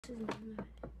This is not.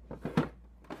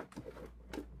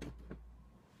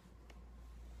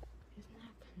 It's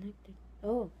not connected.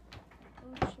 Oh.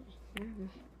 Oh shit.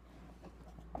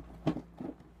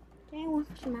 Hey,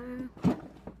 what's now?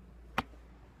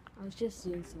 I was just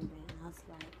doing something. I was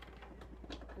like,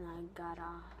 and I got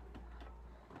off.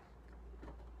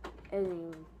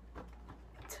 It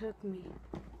took me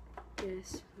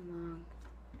this long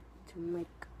to make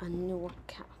a new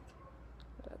account.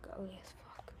 Look, ugly as fuck.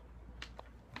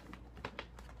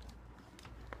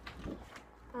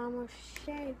 I'ma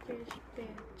shake this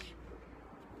bitch.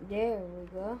 There we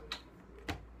go.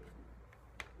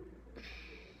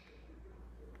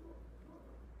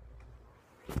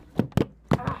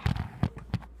 Ah,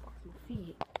 fuck my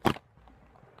feet.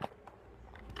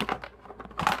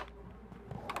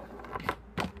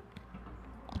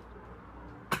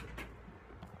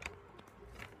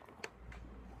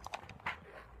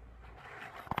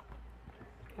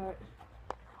 Alright.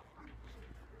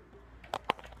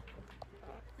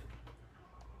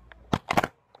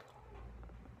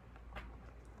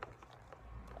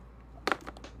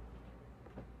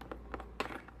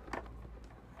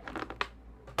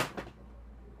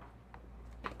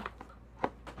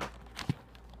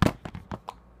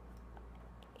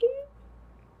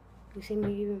 You see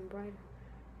me even brighter.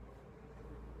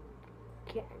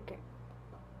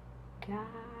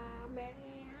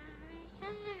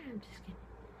 I'm just kidding.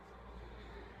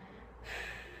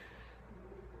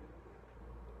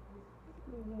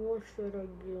 What should I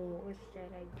do? What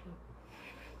should I do?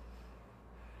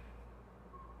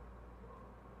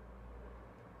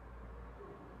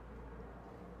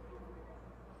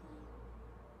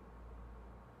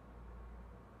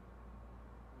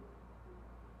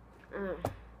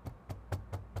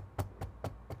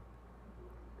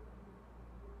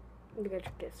 We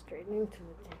gotta get straight into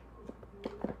it then.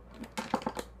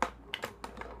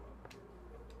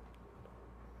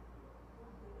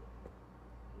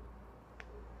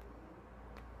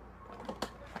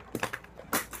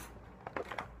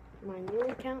 My new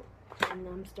account, and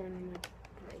I'm starting to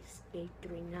play Skate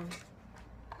 3 now.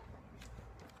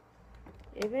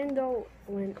 Even though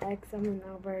when XM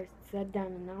said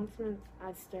down announcements,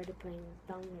 I started playing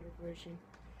the downloaded version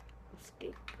of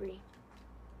Skate 3.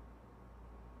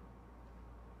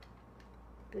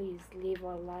 Please leave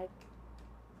a like,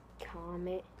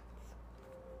 comment,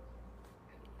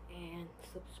 and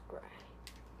subscribe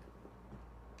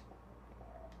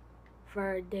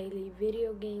for daily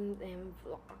video games and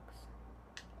vlogs.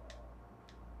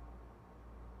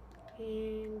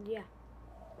 And yeah,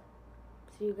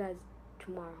 see you guys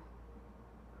tomorrow.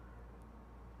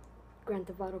 Grand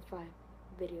Theft Auto 5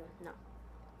 video, no,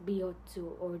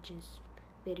 BO2 Origins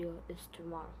video is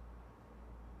tomorrow.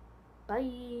 Bye,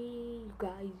 you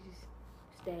guys.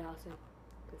 Stay awesome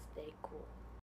and stay cool.